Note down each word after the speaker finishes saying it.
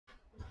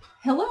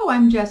Hello,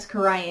 I'm Jessica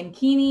Ryan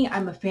Keeney.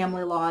 I'm a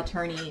family law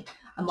attorney.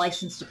 I'm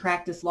licensed to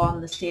practice law in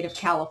the state of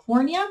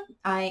California.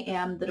 I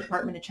am the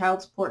Department of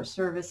Child Support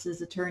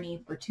Services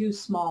attorney for 2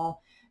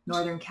 small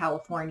Northern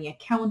California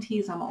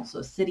counties. I'm also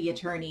a city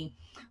attorney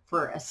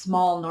for a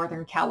small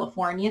Northern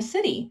California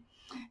city.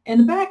 In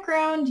the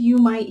background, you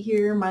might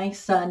hear my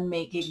son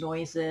making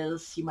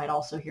noises. You might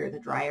also hear the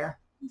dryer.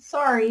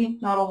 Sorry,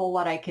 not a whole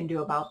lot I can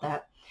do about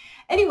that.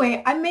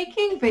 Anyway, I'm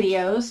making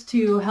videos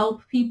to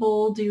help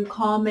people do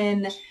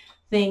common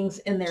things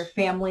in their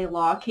family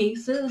law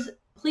cases.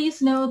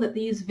 Please know that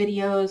these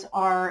videos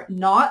are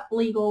not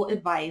legal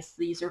advice.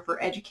 These are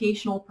for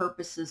educational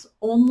purposes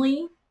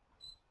only.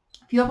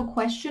 If you have a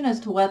question as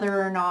to whether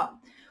or not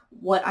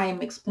what I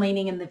am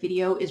explaining in the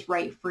video is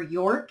right for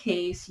your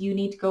case, you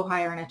need to go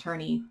hire an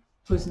attorney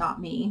who's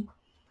not me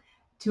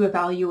to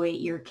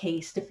evaluate your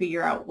case to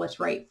figure out what's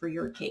right for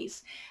your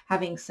case.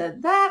 Having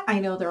said that, I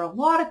know there are a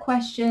lot of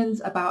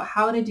questions about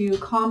how to do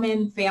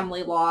common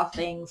family law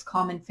things,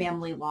 common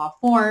family law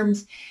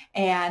forms,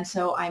 and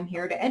so I'm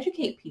here to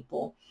educate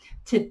people.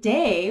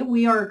 Today,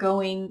 we are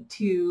going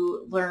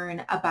to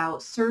learn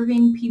about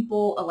serving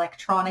people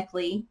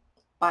electronically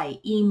by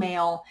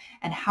email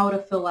and how to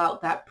fill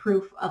out that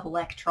proof of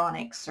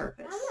electronic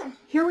service.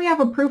 Here we have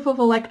a proof of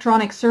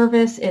electronic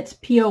service. It's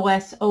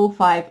POS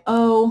 050.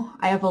 I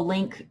have a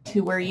link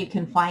to where you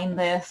can find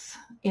this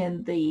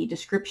in the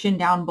description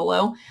down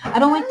below. I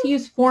don't like to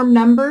use form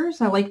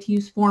numbers. I like to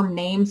use form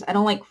names. I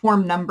don't like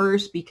form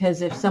numbers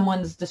because if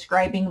someone's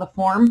describing the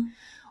form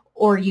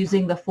or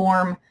using the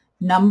form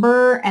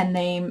number and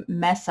they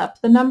mess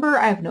up the number,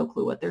 I have no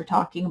clue what they're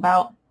talking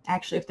about.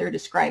 Actually, if they're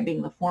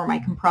describing the form, I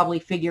can probably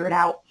figure it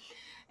out.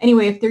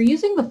 Anyway, if they're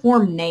using the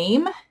form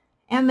name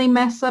and they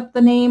mess up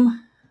the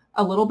name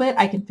a little bit,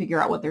 I can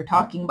figure out what they're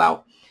talking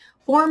about.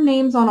 Form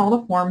names on all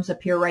the forms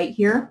appear right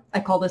here.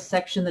 I call this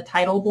section the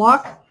title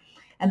block,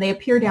 and they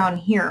appear down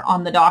here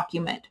on the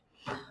document.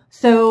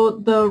 So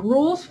the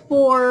rules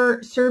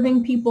for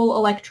serving people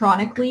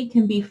electronically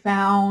can be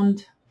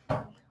found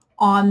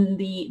on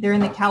they're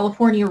in the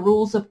California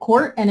Rules of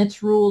Court, and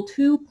it's Rule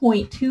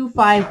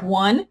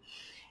 2.251.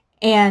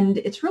 And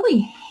it's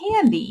really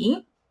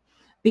handy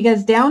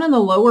because down in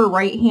the lower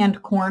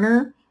right-hand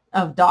corner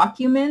of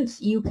documents,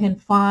 you can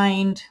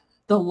find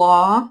the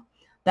law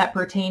that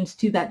pertains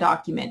to that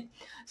document.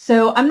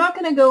 So I'm not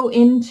going to go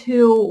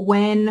into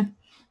when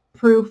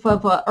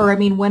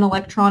when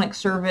electronic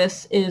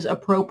service is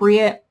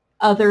appropriate,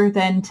 other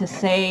than to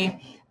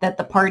say that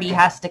the party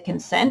has to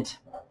consent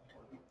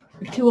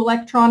to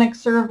electronic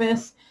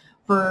service.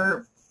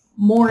 For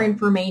more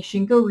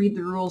information, go read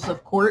the Rules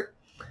of Court.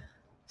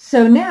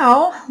 So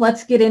now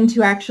let's get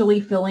into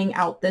actually filling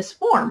out this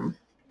form.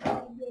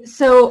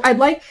 So I'd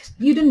like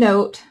you to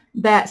note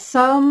that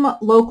some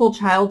local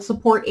child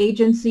support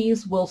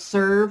agencies will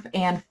serve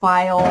and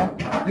file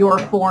your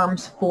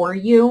forms for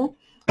you.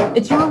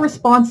 It's your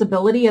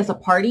responsibility as a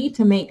party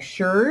to make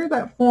sure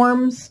that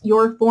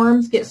your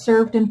forms get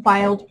served and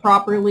filed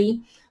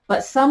properly,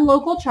 but some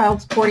local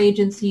child support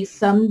agencies,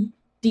 some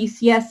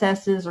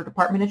DCSSs or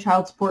Department of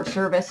Child Support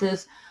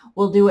Services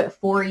will do it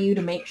for you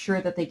to make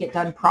sure that they get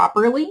done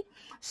properly.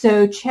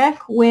 So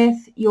check with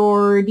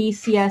your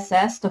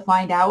DCSS to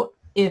find out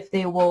if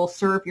they will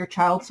serve your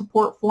child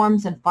support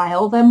forms and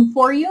file them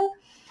for you.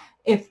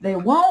 If they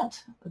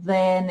won't,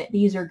 then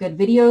these are good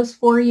videos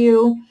for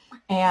you.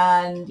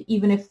 And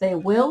even if they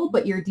will,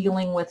 but you're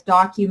dealing with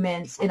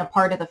documents in a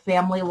part of the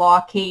family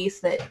law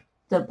case that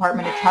the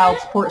Department of Child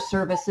Support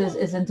Services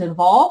isn't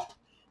involved,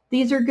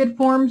 these are good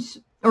forms,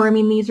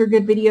 these are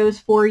good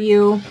videos for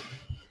you.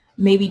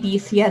 Maybe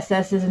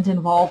DCSS isn't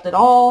involved at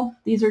all.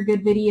 These are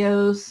good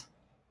videos.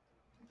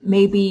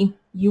 Maybe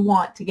you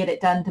want to get it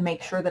done to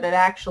make sure that it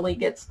actually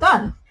gets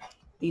done.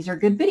 These are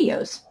good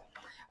videos.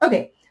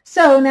 Okay,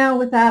 so now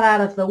with that out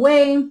of the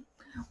way,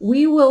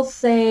 we will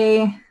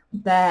say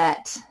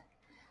that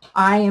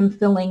I am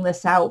filling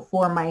this out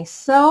for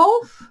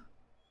myself,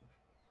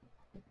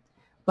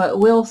 but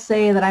we'll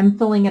say that I'm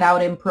filling it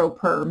out in pro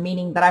per,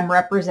 meaning that I'm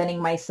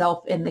representing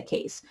myself in the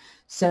case.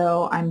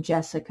 So I'm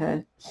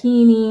Jessica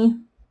Keeney.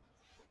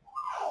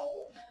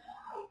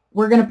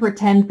 We're going to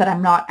pretend that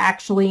I'm not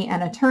actually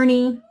an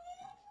attorney,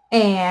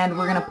 and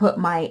we're going to put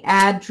my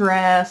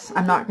address.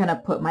 I'm not going to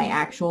put my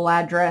actual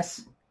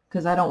address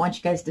because I don't want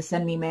you guys to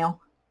send me mail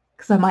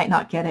because I might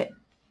not get it.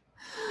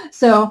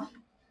 So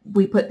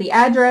we put the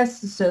address,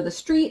 so the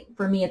street,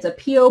 for me it's a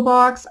P.O.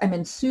 box. I'm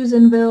in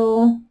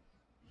Susanville,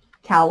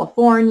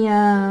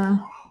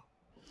 California.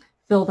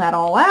 Fill that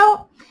all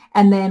out,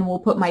 and then we'll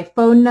put my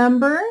phone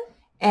number,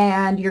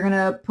 and you're going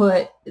to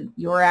put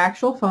your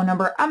actual phone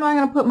number. I'm not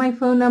going to put my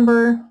phone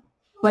number,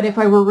 but if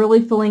I were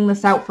really filling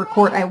this out for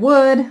court, I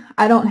would.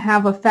 I don't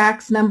have a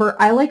fax number.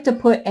 I like to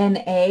put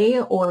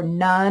NA or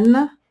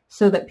none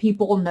so that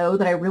people know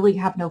that I really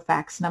have no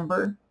fax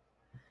number.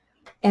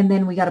 And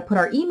then we got to put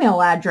our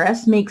email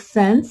address. Makes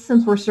sense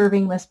since we're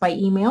serving this by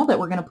email that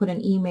we're going to put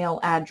an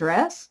email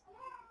address.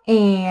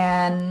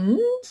 And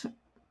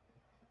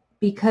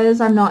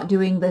because I'm not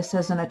doing this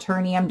as an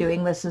attorney, I'm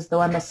doing this as though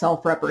I'm a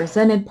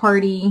self-represented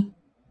party.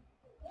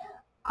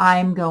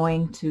 I'm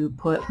going to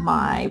put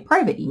my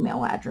private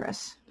email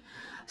address.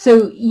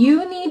 So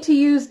you need to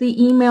use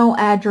the email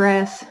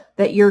address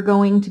that you're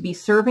going to be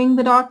serving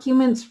the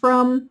documents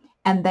from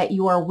and that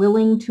you are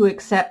willing to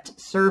accept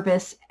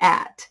service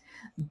at.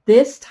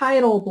 This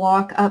title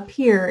block up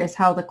here is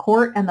how the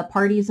court and the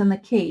parties in the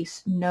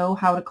case know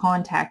how to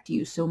contact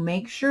you. So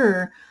make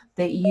sure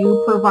that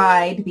you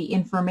provide the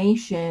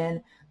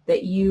information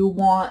that you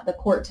want the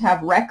court to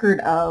have record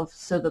of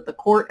so that the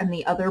court and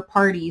the other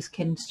parties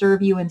can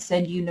serve you and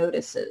send you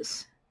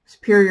notices.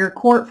 Superior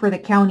Court for the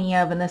county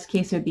of, in this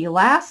case it would be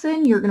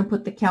Lassen. You're going to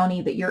put the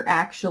county that you're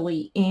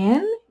actually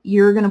in.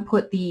 You're going to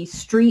put the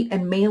street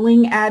and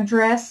mailing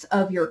address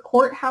of your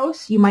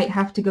courthouse. You might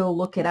have to go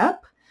look it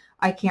up.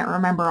 I can't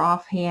remember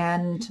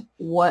offhand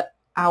what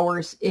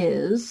ours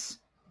is,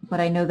 but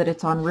I know that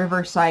it's on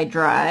Riverside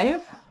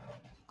Drive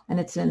and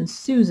it's in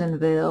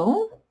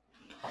Susanville.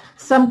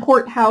 Some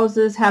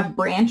courthouses have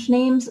branch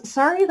names.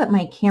 Sorry that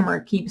my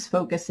camera keeps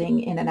focusing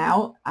in and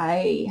out.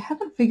 I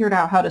haven't figured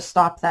out how to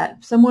stop that.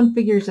 If someone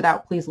figures it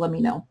out, please let me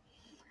know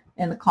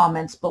in the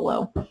comments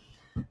below.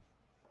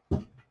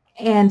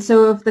 And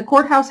so if the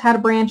courthouse had a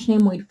branch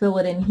name, we'd fill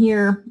it in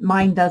here.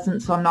 Mine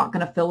doesn't, so I'm not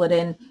going to fill it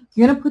in.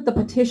 You're going to put the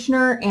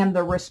petitioner and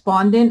the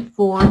respondent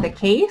for the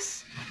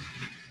case.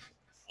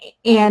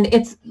 And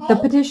it's the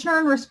petitioner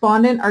and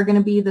respondent are going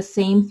to be the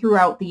same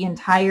throughout the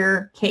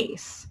entire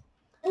case.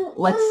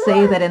 Let's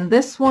say that in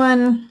this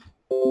one,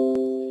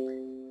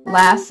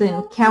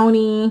 Lassen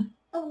County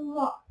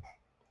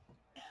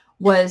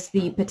was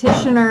the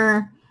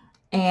petitioner,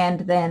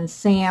 and then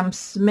Sam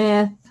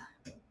Smith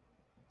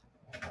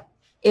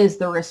is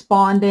the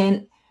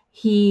respondent.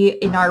 He,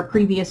 in our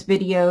previous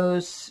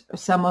videos,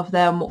 some of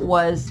them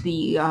was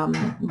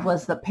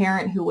the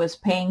parent who was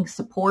paying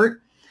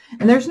support.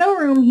 And there's no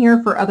room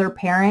here for other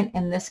parent.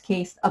 In this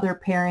case, other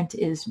parent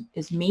is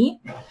me.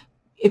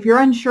 If you're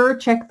unsure,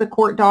 check the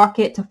court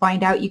docket to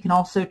find out. You can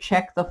also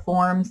check the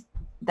forms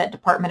that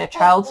Department of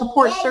Child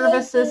Support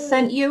Services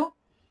sent you.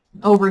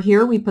 Over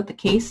here, we put the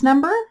case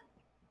number.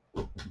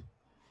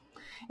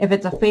 If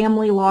it's a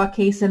family law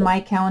case in my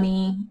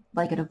county,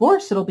 like a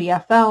divorce, it'll be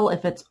FL.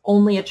 If it's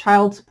only a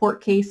child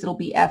support case, it'll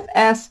be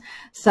FS.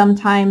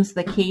 Sometimes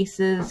the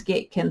cases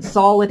get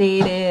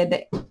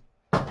consolidated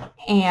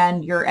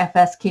and your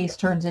FS case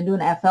turns into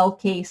an FL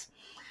case.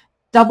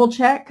 Double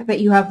check that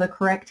you have the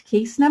correct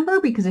case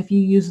number, because if you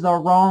use the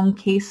wrong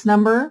case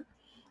number,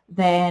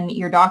 then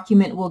your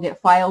document will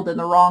get filed in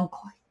the wrong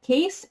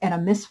case, and a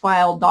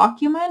misfiled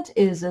document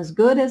is as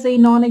good as a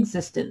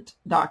non-existent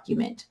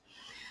document.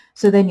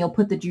 So then you'll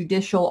put the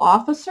judicial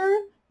officer.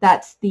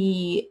 That's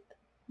the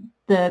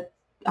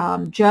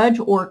judge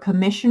or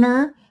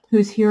commissioner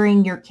who's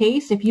hearing your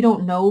case. If you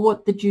don't know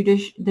what the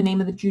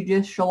name of the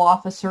judicial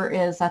officer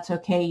is, that's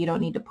okay. You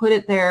don't need to put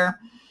it there.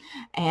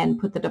 And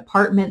put the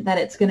department that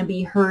it's going to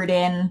be heard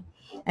in.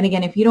 And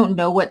again, if you don't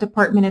know what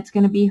department it's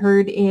going to be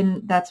heard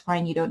in, that's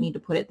fine. You don't need to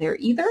put it there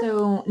either.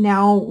 So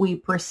now we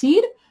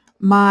proceed.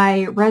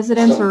 My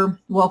residence, or,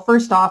 well,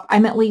 first off,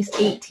 I'm at least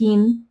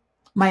 18.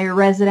 My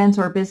residence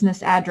or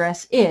business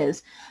address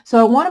is. So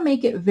I want to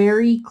make it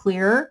very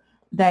clear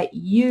that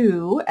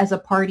you, as a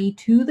party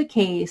to the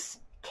case,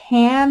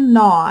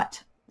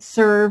 cannot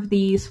serve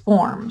these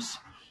forms.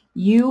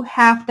 You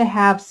have to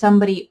have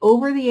somebody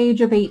over the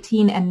age of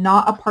 18 and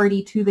not a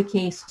party to the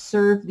case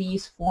serve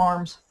these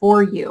forms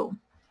for you.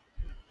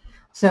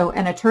 So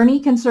an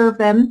attorney can serve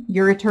them,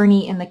 your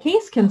attorney in the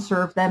case can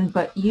serve them,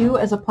 but you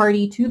as a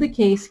party to the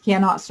case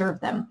cannot serve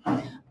them.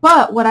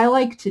 But what I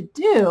like to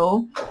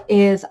do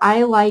is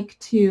I like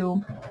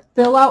to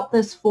fill out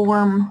this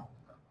form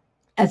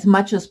as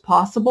much as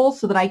possible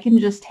so that I can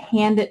just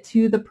hand it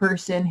to the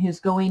person who's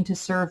going to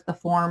serve the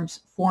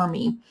forms for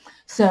me.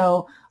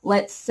 So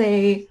let's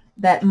say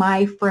that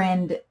my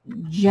friend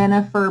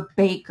Jennifer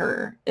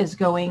Baker is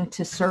going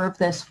to serve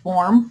this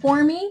form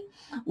for me.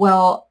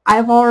 Well,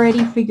 I've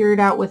already figured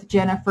out with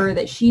Jennifer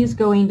that she's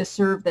going to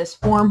serve this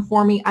form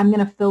for me. I'm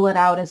going to fill it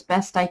out as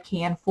best I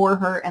can for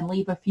her and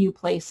leave a few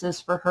places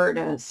for her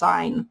to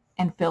sign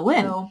and fill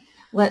in. So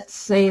let's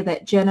say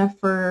that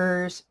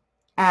Jennifer's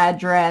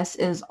address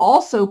is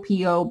also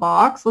P.O.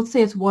 Box. Let's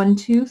say it's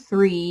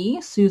 123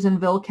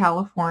 Susanville,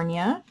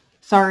 California.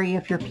 Sorry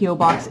if your P.O.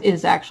 Box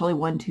is actually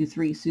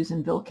 123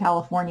 Susanville,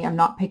 California. I'm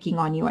not picking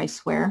on you, I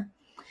swear.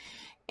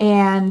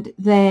 And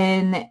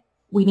then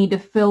we need to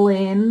fill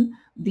in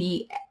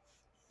the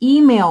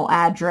email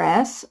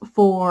address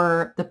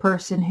for the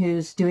person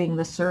who's doing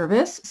the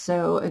service.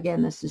 So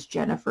again, this is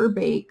Jennifer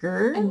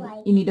Baker. And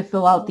you need to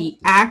fill out the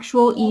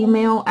actual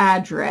email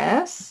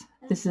address.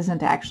 This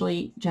isn't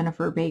actually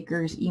Jennifer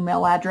Baker's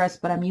email address,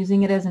 but I'm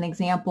using it as an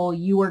example.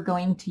 You are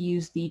going to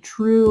use the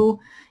true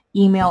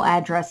email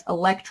address,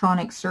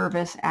 electronic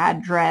service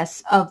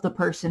address of the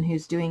person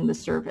who's doing the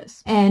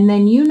service. And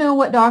then you know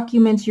what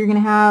documents you're going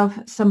to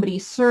have somebody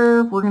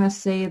serve. We're going to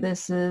say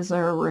this is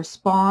a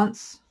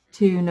response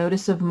to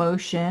notice of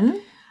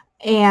motion.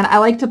 And I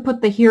like to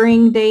put the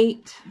hearing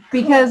date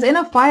because in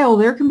a file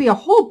there can be a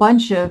whole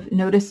bunch of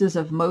notices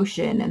of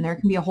motion and there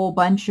can be a whole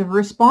bunch of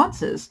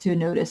responses to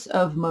notice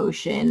of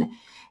motion.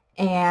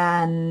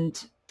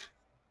 And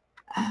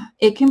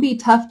it can be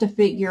tough to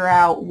figure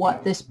out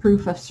what this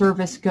proof of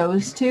service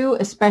goes to,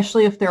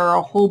 especially if there are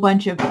a whole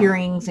bunch of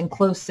hearings in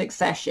close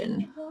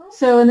succession.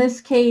 So in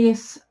this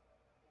case,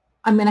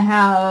 I'm going to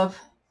have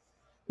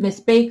Ms.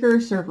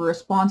 Baker serve a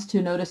response to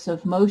a notice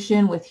of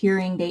motion with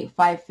hearing date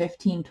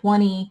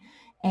 5/15/20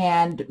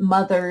 and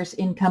mother's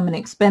income and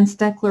expense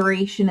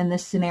declaration. In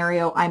this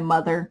scenario, I'm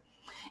mother.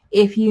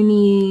 If you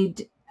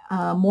need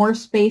more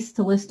space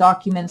to list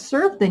documents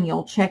served, then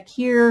you'll check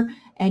here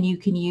and you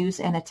can use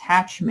an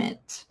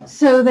attachment.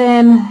 So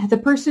then the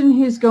person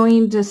who's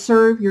going to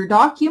serve your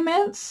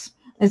documents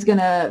is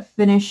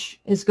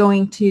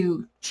going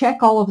to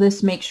check all of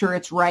this, make sure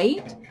it's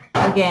right.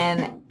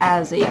 Again,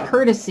 as a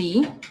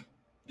courtesy,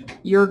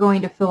 you're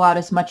going to fill out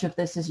as much of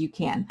this as you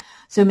can.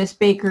 So Miss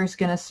Baker is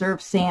going to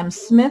serve Sam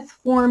Smith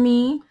for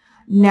me.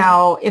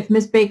 Now, if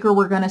Miss Baker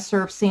were going to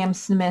serve Sam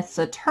Smith's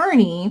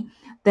attorney,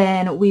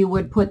 then we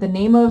would put the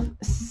name of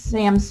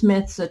Sam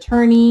Smith's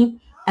attorney,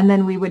 and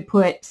then we would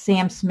put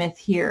Sam Smith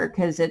here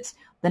because it's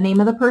the name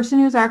of the person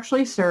who's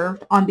actually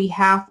served on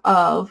behalf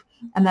of,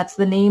 and that's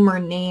the name or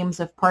names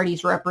of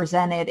parties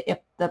represented if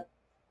the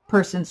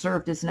person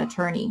served as an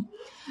attorney.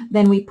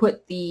 Then we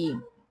put the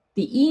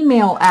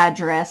email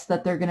address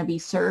that they're going to be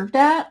served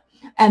at,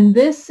 and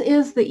this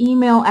is the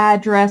email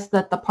address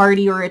that the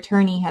party or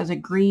attorney has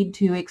agreed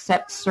to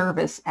accept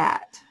service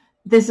at.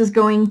 This is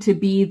going to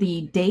be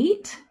the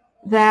date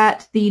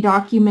that the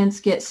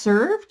documents get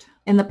served.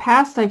 In the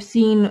past, I've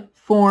seen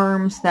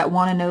forms that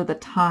want to know the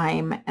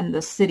time and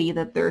the city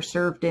that they're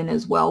served in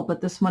as well, but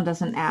this one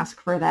doesn't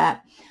ask for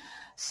that.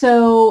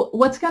 So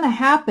what's going to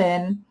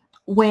happen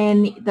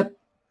when the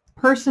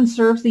person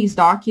serves these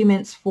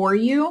documents for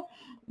you,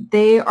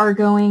 they are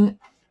going,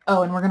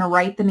 oh, and we're going to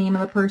write the name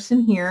of the person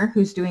here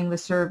who's doing the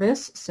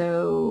service.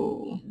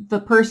 So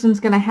the person's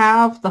going to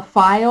have the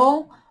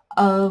file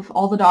of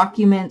all the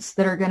documents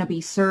that are going to be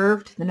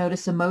served, the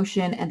notice of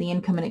motion and the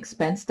income and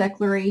expense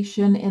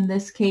declaration in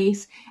this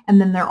case. And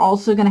then they're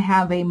also going to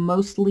have a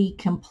mostly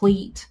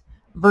complete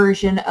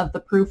version of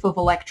the proof of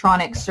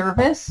electronic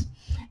service.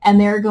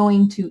 And they're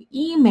going to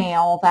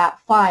email that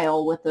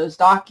file with those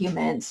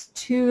documents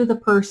to the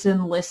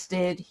person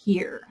listed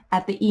here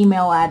at the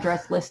email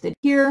address listed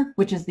here,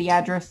 which is the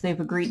address they've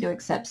agreed to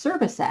accept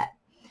service at.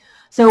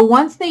 So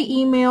once they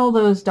email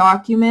those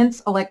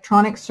documents,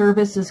 electronic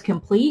service is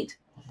complete.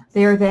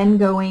 They're then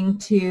going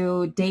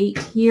to date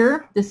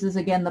here. This is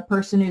again the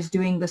person who's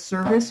doing the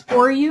service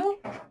for you,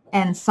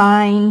 and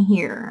sign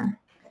here.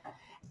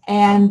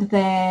 And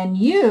then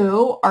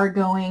you are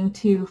going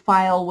to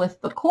file with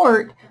the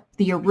court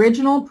the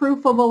original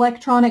proof of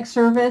electronic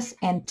service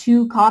and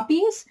 2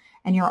 copies.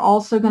 And you're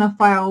also going to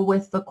file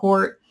with the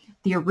court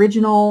the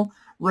original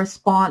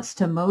response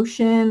to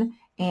motion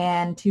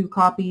and 2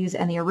 copies,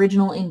 and the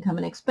original income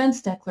and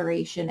expense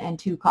declaration and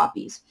 2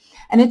 copies.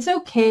 And it's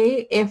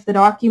okay if the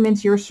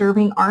documents you're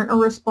serving aren't a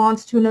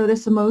response to a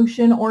notice of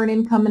motion or an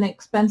income and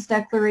expense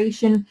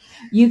declaration.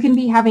 You can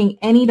be having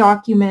any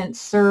document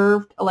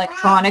served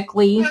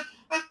electronically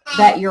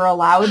that you're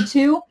allowed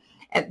to.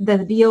 The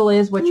deal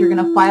is what you're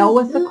going to file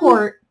with the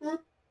court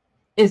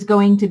is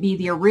going to be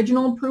the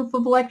original proof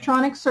of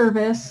electronic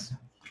service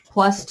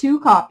plus 2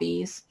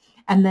 copies,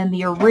 and then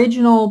the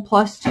original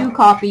plus 2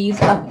 copies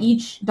of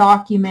each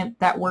document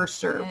that were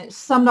served.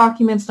 Some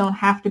documents don't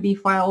have to be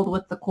filed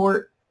with the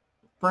court,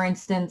 for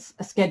instance,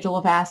 a schedule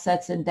of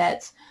assets and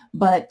debts,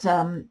 but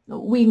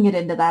we can get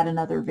into that in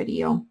another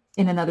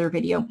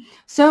video.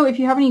 So if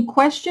you have any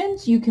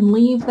questions, you can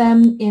leave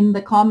them in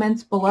the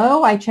comments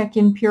below. I check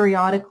in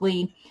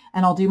periodically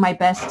and I'll do my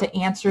best to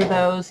answer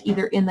those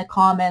either in the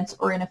comments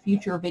or in a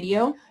future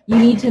video. You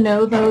need to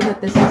know, though,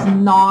 that this is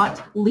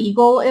not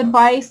legal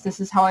advice. This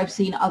is how I've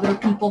seen other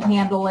people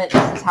handle it.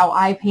 This is how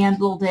I've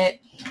handled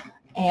it.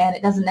 And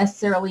it doesn't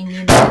necessarily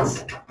mean that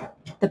it's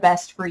the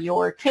best for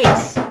your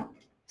case.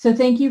 So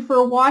thank you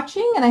for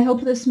watching, and I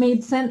hope this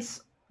made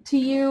sense to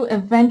you.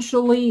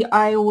 Eventually,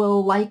 I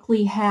will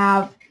likely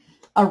have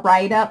a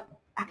write-up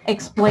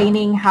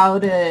explaining how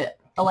to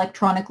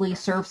electronically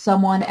serve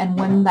someone, and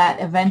when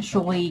that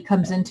eventually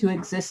comes into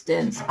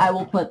existence, I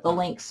will put the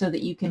link so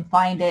that you can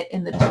find it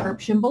in the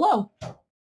description below.